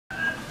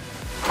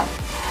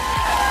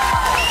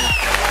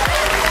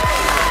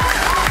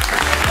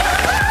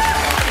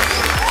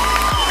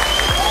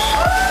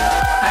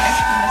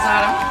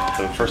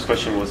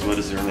was what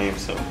is your name,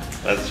 so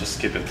let's just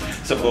skip it.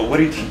 So what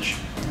do you teach?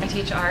 I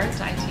teach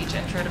art. I teach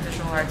Intro to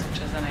Visual Arts, which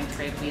is a 9th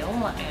grade wheel,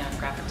 and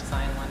Graphic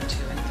Design 1, 2,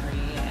 and 3,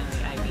 and the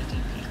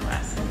IBDP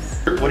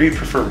classes. What do you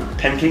prefer,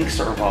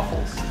 pancakes or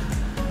waffles?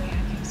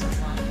 Pancakes or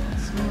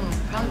waffles?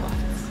 Probably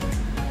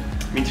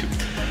waffles. Me too.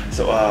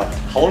 So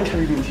how long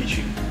have you been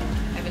teaching?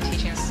 I've been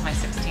teaching, this is my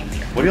 16th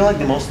year. What do you like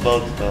the most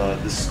about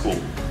this school?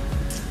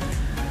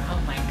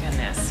 Oh my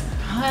goodness.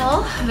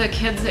 Well, the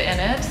kids in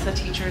it, the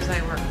teachers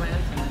I work with,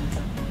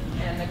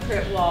 and the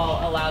crit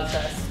wall allows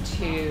us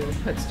to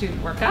put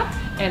student work up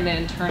and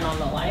then turn on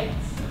the lights.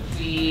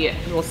 We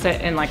will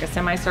sit in like a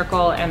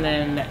semicircle and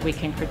then we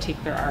can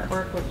critique their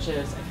artwork, which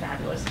is a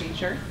fabulous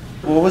feature.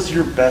 What was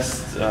your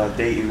best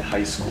day in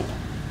high school?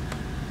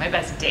 My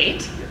best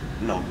date?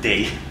 No,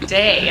 day.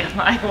 Day.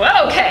 Like,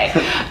 whoa, okay.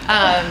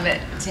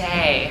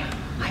 Day.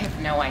 I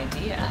have no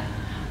idea.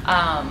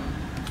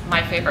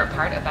 My favorite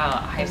part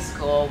about high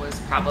school was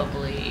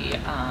probably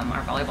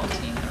our volleyball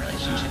team, the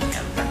relationship we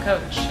had with our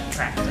coach and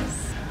practice.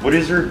 What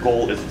is your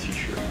goal as a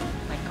teacher?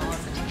 My goal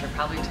as a teacher,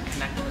 probably to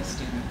connect with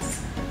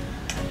students.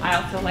 I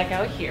also like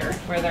out here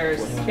where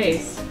there's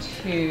space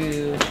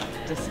to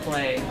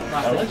display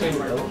lots of student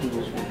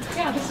work.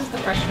 Yeah, this is the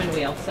freshman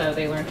wheel, so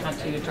they learn how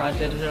to draw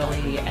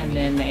digitally and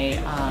then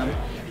they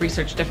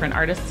research different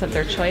artists of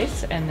their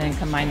choice and then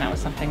combine that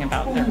with something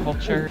about their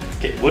culture.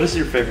 Okay, what is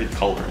your favorite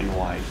color and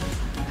why?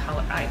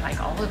 I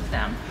like all of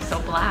them. So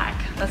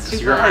black. Let's do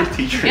So you're black. an art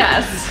teacher.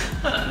 Yes.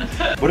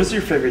 What is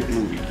your favorite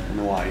movie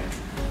and why?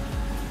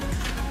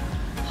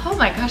 Oh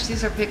my gosh,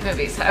 these are big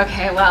movies.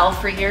 Okay, well,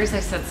 for years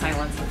I said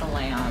Silence of the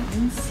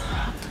Lambs.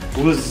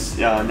 It was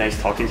nice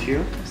talking to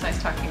you. It was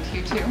nice talking to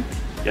you too.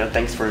 Yeah,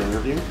 thanks for the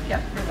interview.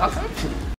 Yep, you're welcome.